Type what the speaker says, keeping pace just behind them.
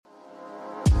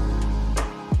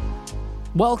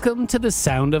Welcome to the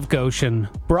Sound of Goshen,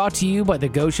 brought to you by the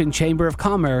Goshen Chamber of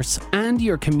Commerce and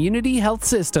your community health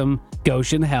system,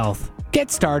 Goshen Health.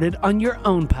 Get started on your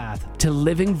own path to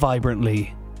living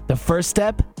vibrantly. The first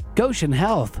step, Goshen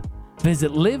Health.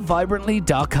 Visit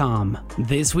livevibrantly.com.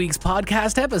 This week's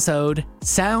podcast episode,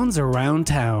 Sounds Around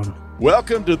Town.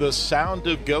 Welcome to the Sound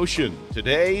of Goshen.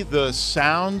 Today, the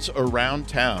sounds around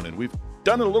town, and we've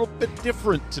done it a little bit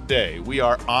different today. We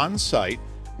are on site.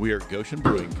 We are Goshen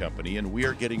Brewing Company, and we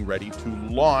are getting ready to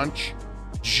launch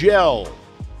GEL,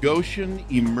 Goshen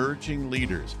Emerging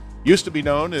Leaders. Used to be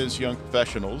known as Young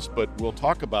Professionals, but we'll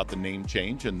talk about the name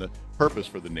change and the purpose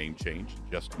for the name change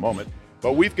in just a moment.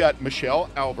 But we've got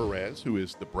Michelle Alvarez, who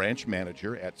is the branch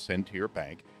manager at Centier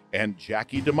Bank, and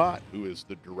Jackie DeMott, who is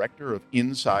the director of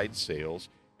inside sales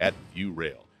at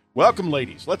ViewRail. Welcome,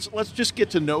 ladies. Let's just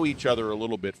get to know each other a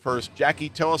little bit first. Jackie,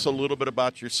 tell us a little bit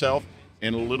about yourself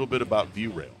and a little bit about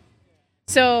ViewRail.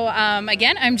 So,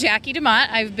 again, I'm Jackie DeMott.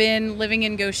 I've been living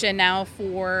in Goshen now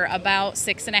for about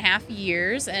 6.5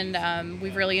 years, and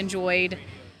we've really enjoyed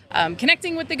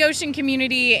connecting with the Goshen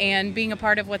community and being a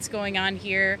part of what's going on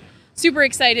here. Super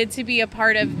excited to be a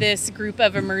part of this group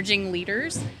of emerging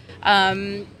leaders. At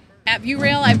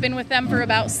ViewRail, I've been with them for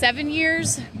about 7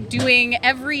 years, doing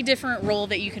every different role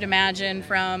that you could imagine,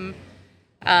 from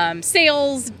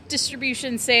sales,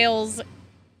 distribution sales,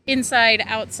 inside,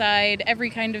 outside, every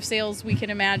kind of sales we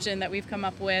can imagine that we've come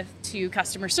up with, to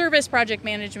customer service, project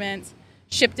management,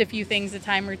 shipped a few things a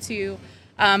time or two,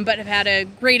 but have had a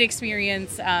great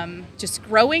experience just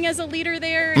growing as a leader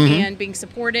there and being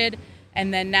supported,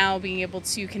 and then now being able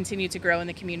to continue to grow in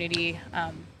the community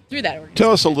through that organization.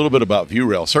 Tell us a little bit about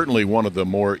ViewRail. Certainly one of the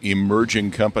more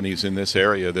emerging companies in this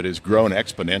area that has grown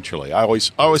exponentially. I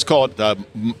always call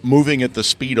it moving at the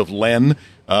speed of Len.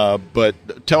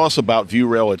 But tell us about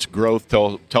ViewRail, its growth.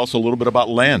 Tell us a little bit about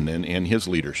Len and his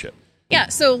leadership. Yeah,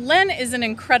 so Len is an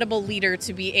incredible leader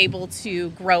to be able to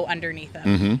grow underneath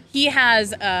him. He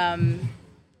has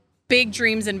big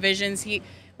dreams and visions.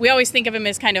 We always think of him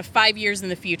as kind of 5 years in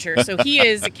the future. So he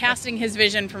is casting his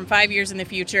vision from 5 years in the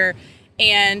future,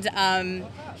 and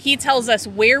he tells us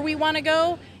where we want to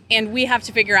go, and we have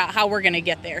to figure out how we're going to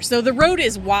get there. So the road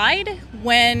is wide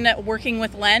when working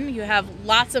with Len. You have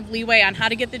lots of leeway on how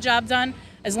to get the job done,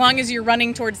 as long as you're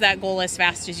running towards that goal as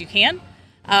fast as you can.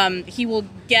 He will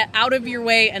get out of your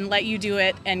way and let you do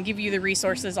it and give you the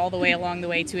resources all the way along the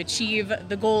way to achieve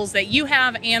the goals that you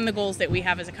have and the goals that we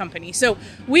have as a company. So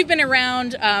we've been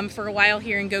around for a while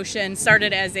here in Goshen,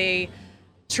 started as a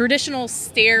traditional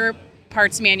stair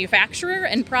parts manufacturer,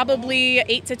 and probably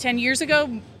 8 to 10 years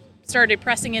ago started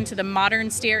pressing into the modern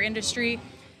stair industry.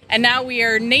 And now we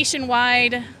are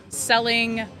nationwide,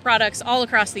 selling products all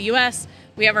across the U.S.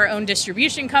 We have our own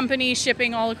distribution company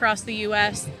shipping all across the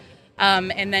U.S.,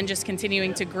 and then just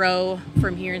continuing to grow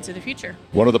from here into the future.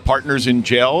 One of the partners in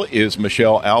GEL is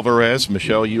Michelle Alvarez.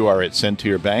 Michelle, you are at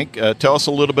Centier Bank. Tell us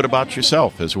a little bit about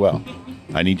yourself as well.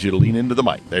 I need you to lean into the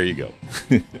mic. There you go.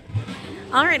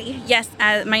 Alrighty, yes,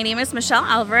 my name is Michelle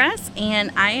Alvarez,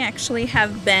 and I actually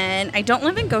I don't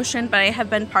live in Goshen, but I have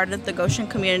been part of the Goshen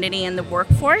community and the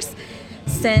workforce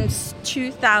since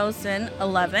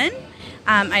 2011.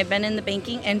 I've been in the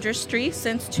banking industry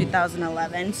since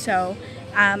 2011, so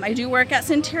I do work at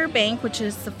Centier Bank, which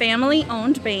is the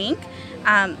family-owned bank.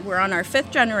 We're on our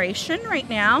 5th generation right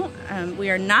now. We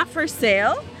are not for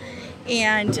sale,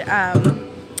 and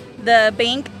the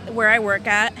bank where I work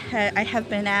at, I have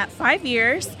been at 5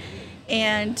 years,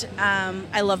 and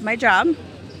I love my job.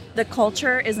 The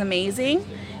culture is amazing,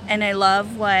 and I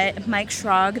love what Mike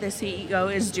Schrag, the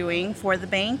CEO, is doing for the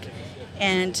bank,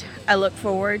 and I look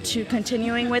forward to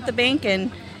continuing with the bank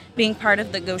and being part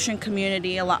of the Goshen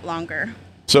community a lot longer.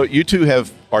 So you two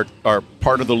are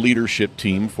part of the leadership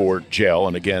team for GEL,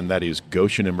 and again, that is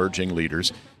Goshen Emerging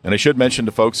Leaders. And I should mention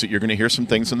to folks that you're going to hear some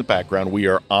things in the background. We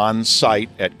are on site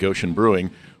at Goshen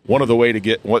Brewing. One of the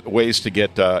ways to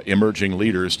get emerging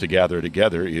leaders to gather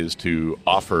together is to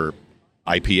offer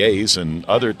IPAs and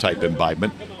other type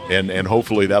imbibement, and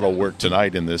hopefully that'll work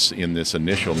tonight in this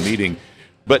initial meeting.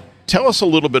 But tell us a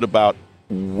little bit about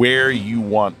where you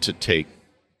want to take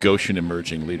Goshen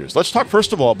Emerging Leaders. Let's talk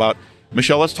first of all about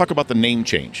Michelle, let's talk about the name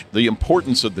change, the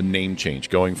importance of the name change,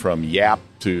 going from YAP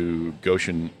to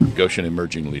Goshen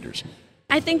Emerging Leaders.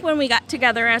 I think when we got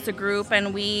together as a group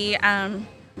and we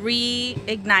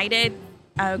reignited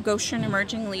Goshen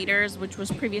Emerging Leaders, which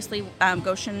was previously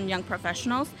Goshen Young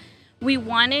Professionals, we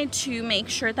wanted to make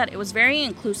sure that it was very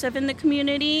inclusive in the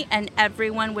community and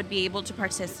everyone would be able to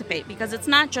participate, because it's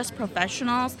not just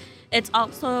professionals, it's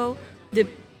also the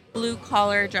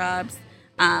blue-collar jobs,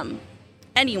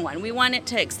 anyone. We want it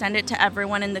to extend it to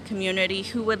everyone in the community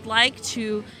who would like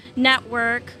to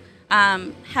network,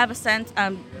 have a sense,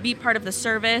 be part of the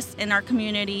service in our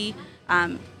community,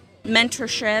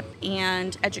 mentorship,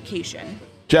 and education.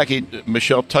 Jackie,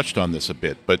 Michelle touched on this a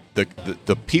bit, but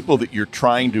the people that you're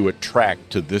trying to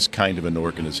attract to this kind of an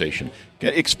organization,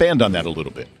 expand on that a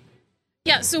little bit.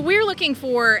 Yeah, so we're looking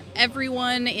for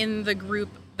everyone in the group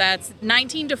that's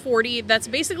 19 to 40 that's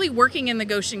basically working in the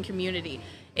Goshen community.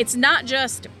 It's not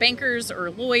just bankers or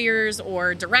lawyers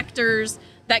or directors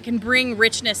that can bring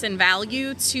richness and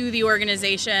value to the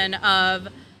organization of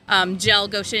GEL,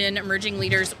 Goshen Emerging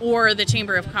Leaders, or the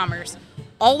Chamber of Commerce.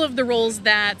 All of the roles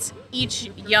that each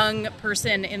young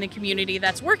person in the community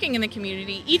that's working in the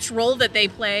community, each role that they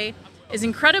play is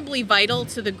incredibly vital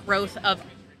to the growth of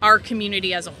our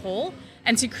community as a whole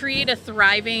and to create a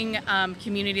thriving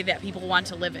community that people want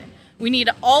to live in. We need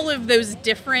all of those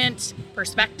different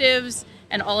perspectives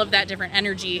and all of that different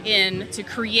energy in to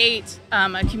create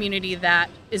a community that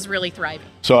is really thriving.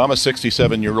 So I'm a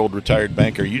 67-year-old retired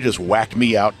banker. You just whacked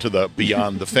me out to the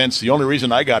beyond the fence. The only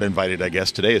reason I got invited, I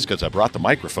guess, today is because I brought the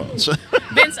microphones.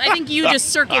 Vince, I think you just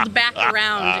circled back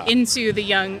around into the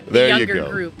younger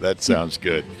group. That sounds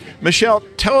good. Michelle,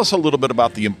 tell us a little bit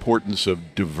about the importance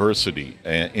of diversity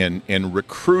and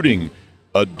recruiting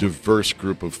a diverse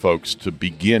group of folks to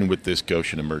begin with this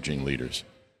Goshen Emerging Leaders.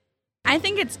 I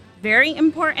think it's very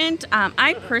important.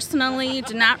 I personally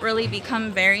did not really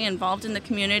become very involved in the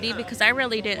community because I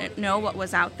really didn't know what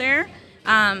was out there.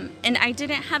 And I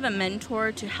didn't have a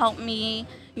mentor to help me,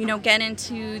 get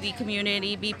into the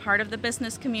community, be part of the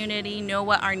business community, know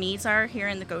what our needs are here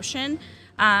in the Goshen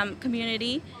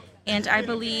community. And I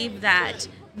believe that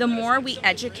the more we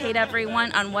educate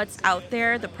everyone on what's out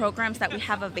there, the programs that we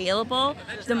have available,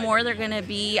 the more they're going to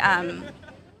be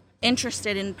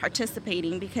interested in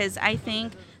participating, because I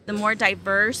think the more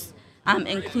diverse,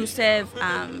 inclusive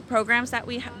programs that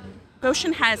we have,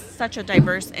 Goshen has such a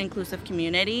diverse, inclusive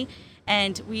community,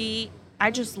 and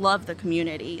I just love the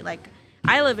community. Like,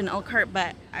 I live in Elkhart,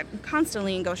 but I'm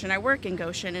constantly in Goshen. I work in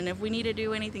Goshen, and if we need to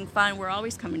do anything fun, we're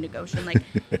always coming to Goshen. Like,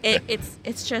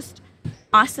 it's just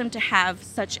awesome to have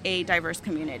such a diverse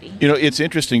community. It's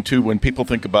interesting, too, when people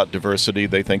think about diversity,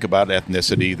 they think about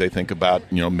ethnicity, they think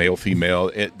about, male,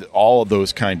 female, all of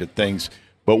those kind of things.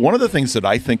 But one of the things that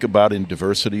I think about in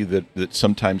diversity that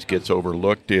sometimes gets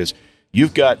overlooked is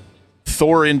you've got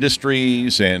Thor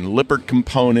Industries and Lippert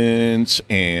Components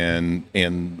and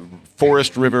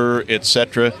Forest River,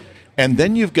 etc. And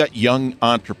then you've got young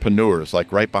entrepreneurs,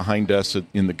 like right behind us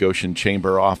in the Goshen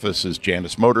Chamber office is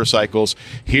Janus Motorcycles.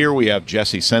 Here we have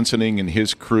Jesse Sensening and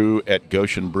his crew at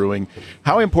Goshen Brewing.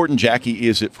 How important, Jackie,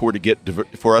 is it for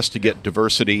us to get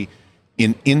diversity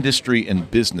in industry and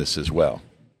business as well?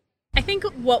 I think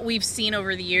what we've seen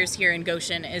over the years here in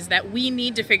Goshen is that we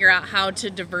need to figure out how to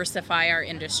diversify our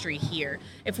industry here.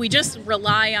 If we just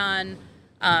rely on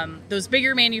those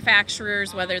bigger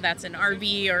manufacturers, whether that's an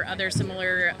RV or other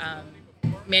similar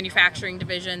manufacturing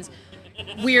divisions,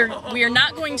 we are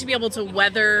not going to be able to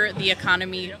weather the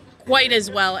economy quite as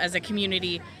well as a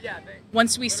community.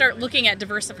 Once we start looking at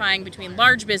diversifying between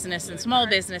large business and small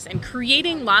business and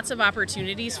creating lots of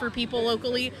opportunities for people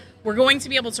locally, we're going to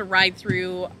be able to ride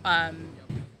through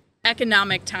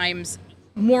economic times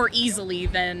more easily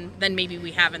than maybe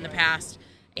we have in the past.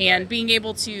 And being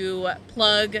able to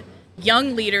plug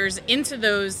young leaders into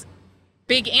those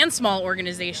big and small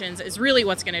organizations is really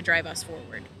what's going to drive us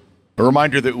forward. A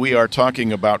reminder that we are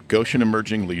talking about Goshen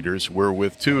Emerging Leaders. We're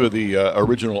with two of the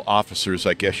original officers,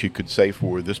 I guess you could say,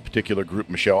 for this particular group,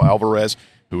 Michelle Alvarez,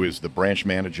 who is the branch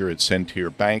manager at Centier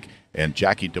Bank, and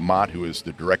Jackie DeMott, who is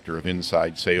the director of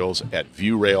inside sales at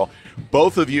ViewRail.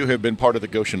 Both of you have been part of the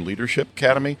Goshen Leadership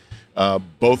Academy.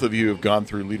 Both of you have gone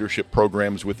through leadership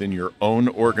programs within your own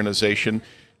organization.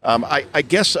 I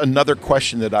guess another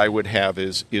question that I would have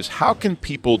is how can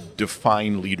people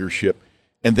define leadership,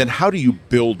 and then how do you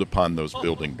build upon those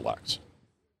building blocks?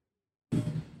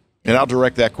 And I'll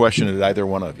direct that question at either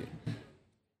one of you. I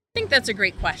think that's a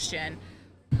great question.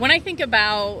 When I think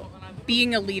about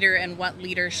being a leader and what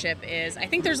leadership is, I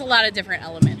think there's a lot of different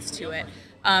elements to it.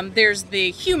 There's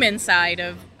the human side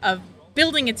of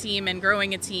building a team and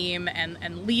growing a team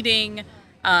and leading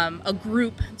a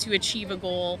group to achieve a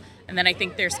goal. And then I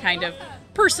think there's kind of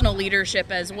personal leadership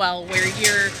as well, where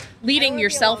you're leading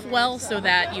yourself well so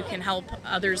that you can help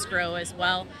others grow as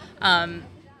well.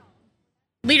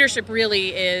 Leadership really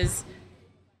is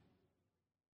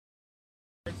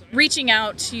reaching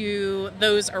out to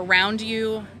those around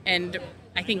you and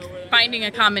I think finding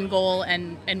a common goal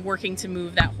and working to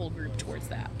move that whole group towards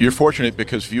that. You're fortunate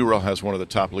because ViewRail has one of the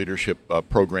top leadership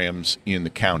programs in the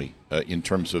county in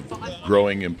terms of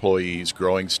growing employees,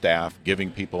 growing staff,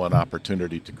 giving people an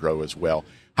opportunity to grow as well.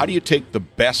 How do you take the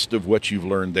best of what you've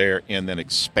learned there and then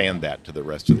expand that to the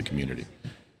rest of the community?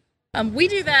 We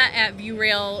do that at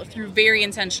ViewRail through very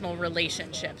intentional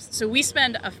relationships. So we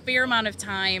spend a fair amount of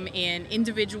time in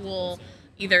individual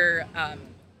either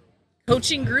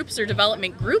coaching groups or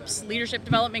development groups, leadership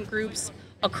development groups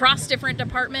across different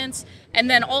departments, and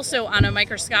then also on a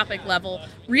microscopic level,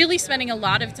 really spending a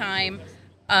lot of time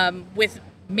with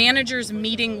managers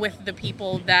meeting with the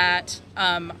people that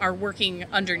are working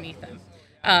underneath them.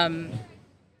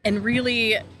 And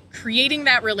really creating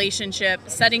that relationship,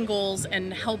 setting goals,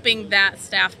 and helping that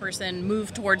staff person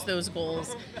move towards those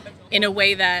goals in a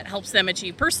way that helps them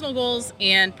achieve personal goals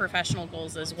and professional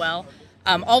goals as well,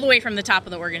 all the way from the top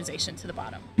of the organization to the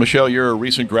bottom. Michelle, you're a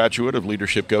recent graduate of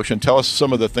Leadership Goshen. Tell us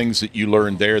some of the things that you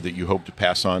learned there that you hope to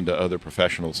pass on to other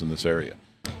professionals in this area.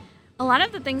 A lot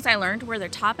of the things I learned were the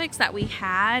topics that we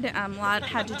had. A lot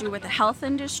had to do with the health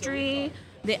industry,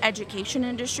 the education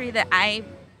industry that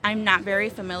I'm not very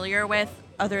familiar with,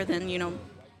 other than,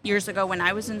 years ago when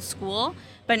I was in school.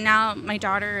 But now my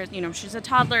daughter, she's a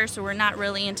toddler, so we're not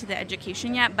really into the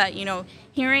education yet. But,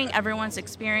 hearing everyone's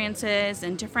experiences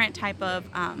and different type of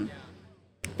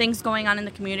things going on in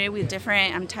the community with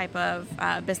different type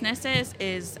of businesses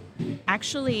is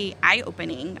actually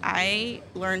eye-opening. I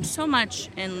learned so much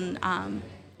in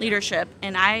leadership,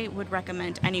 and I would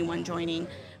recommend anyone joining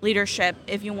leadership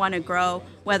if you want to grow,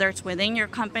 whether it's within your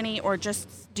company or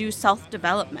just do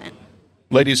self-development.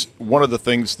 Ladies, one of the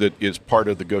things that is part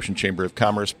of the Goshen Chamber of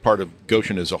Commerce, part of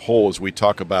Goshen as a whole, is we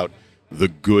talk about the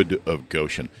good of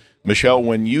Goshen. Michelle,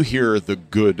 when you hear the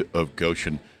good of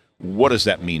Goshen, what does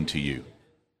that mean to you?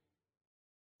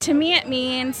 To me, it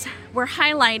means we're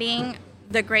highlighting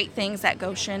the great things that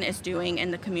Goshen is doing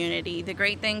in the community, the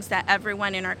great things that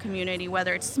everyone in our community,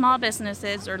 whether it's small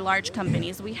businesses or large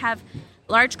companies, we have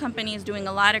large companies doing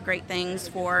a lot of great things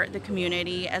for the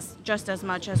community just as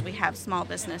much as we have small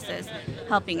businesses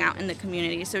helping out in the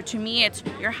community. So to me,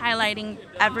 you're highlighting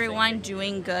everyone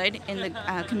doing good in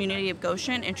the community of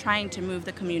Goshen and trying to move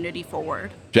the community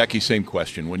forward. Jackie, same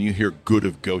question. When you hear good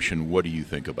of Goshen, what do you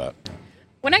think about?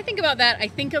 When I think about that, I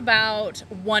think about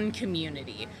one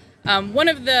community. When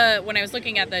I was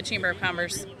looking at the Chamber of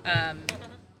Commerce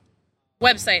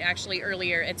website actually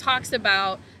earlier, it talks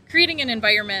about creating an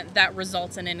environment that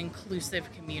results in an inclusive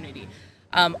community.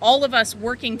 All of us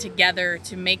working together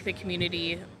to make the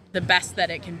community the best that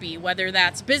it can be, whether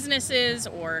that's businesses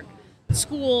or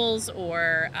schools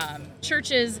or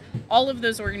churches, all of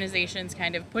those organizations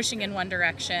kind of pushing in one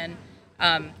direction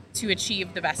to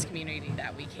achieve the best community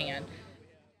that we can.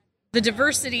 The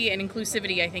diversity and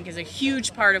inclusivity, I think, is a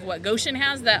huge part of what Goshen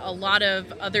has that a lot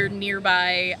of other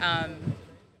nearby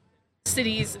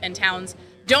cities and towns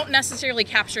don't necessarily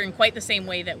capture in quite the same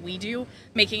way that we do,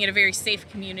 making it a very safe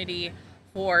community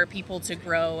for people to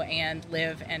grow and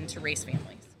live and to raise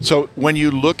families. So when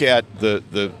you look at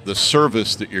the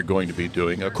service that you're going to be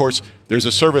doing, of course, there's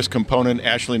a service component.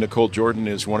 Ashley Nicole Jordan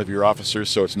is one of your officers,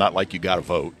 so it's not like you got to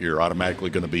vote. You're automatically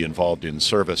going to be involved in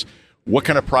service. What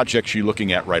kind of projects are you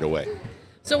looking at right away?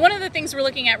 So one of the things we're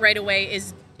looking at right away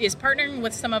is partnering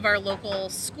with some of our local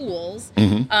schools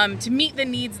to meet the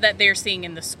needs that they're seeing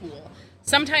in the school.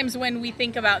 Sometimes when we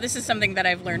think about, this is something that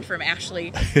I've learned from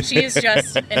Ashley, she is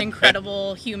just an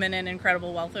incredible human and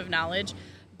incredible wealth of knowledge,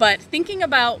 but thinking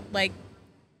about,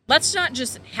 let's not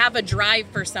just have a drive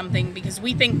for something because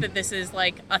we think that this is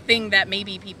like a thing that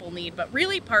maybe people need, but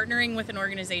really partnering with an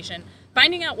organization,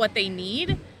 finding out what they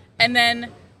need, and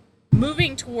then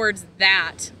moving towards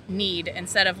that need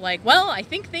instead of I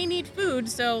think they need food,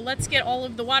 so let's get all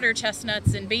of the water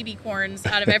chestnuts and baby corns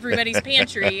out of everybody's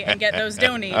pantry and get those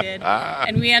donated.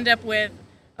 And we end up with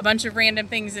a bunch of random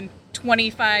things and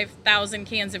 25,000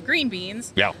 cans of green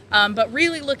beans. Yeah. But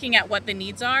really looking at what the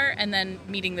needs are and then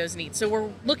meeting those needs. So we're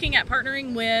looking at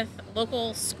partnering with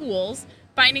local schools,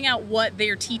 finding out what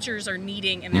their teachers are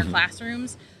needing in their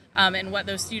classrooms. And what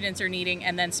those students are needing,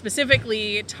 and then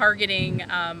specifically targeting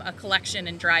a collection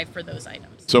and drive for those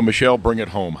items. So, Michelle, bring it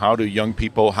home. How do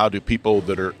people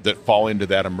that fall into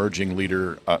that emerging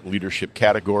leadership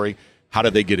category, how do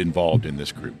they get involved in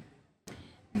this group?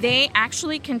 They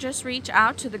actually can just reach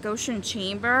out to the Goshen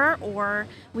Chamber, or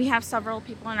we have several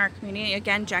people in our community.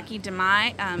 Again, Jackie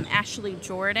DeMai, Ashley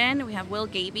Jordan, we have Will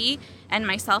Gaby, and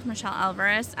myself, Michelle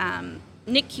Alvarez.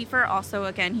 Nick Kiefer also,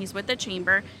 again, he's with the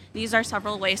Chamber. These are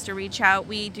several ways to reach out.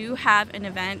 We do have an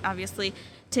event, obviously,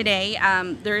 today.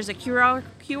 There's a QR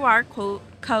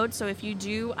code, so if you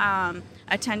do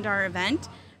attend our event,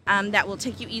 that will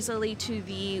take you easily to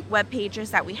the web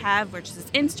pages that we have, which is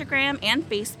Instagram and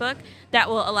Facebook, that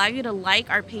will allow you to like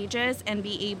our pages and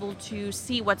be able to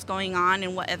see what's going on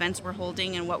and what events we're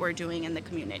holding and what we're doing in the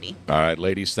community. All right,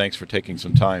 ladies, thanks for taking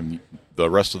some time. The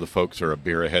rest of the folks are a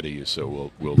beer ahead of you,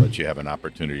 so we'll let you have an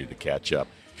opportunity to catch up.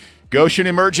 Goshen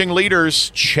Emerging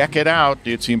Leaders, check it out.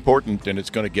 It's important, and it's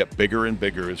going to get bigger and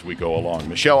bigger as we go along.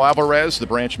 Michelle Alvarez, the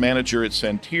branch manager at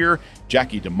Centir.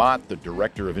 Jackie DeMott, the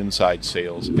director of inside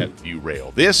sales at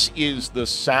ViewRail. This is the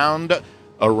sound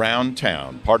around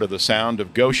town, part of the sound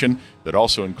of Goshen that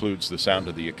also includes the sound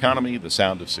of the economy, the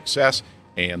sound of success,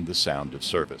 and the sound of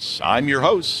service. I'm your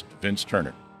host, Vince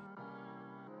Turner.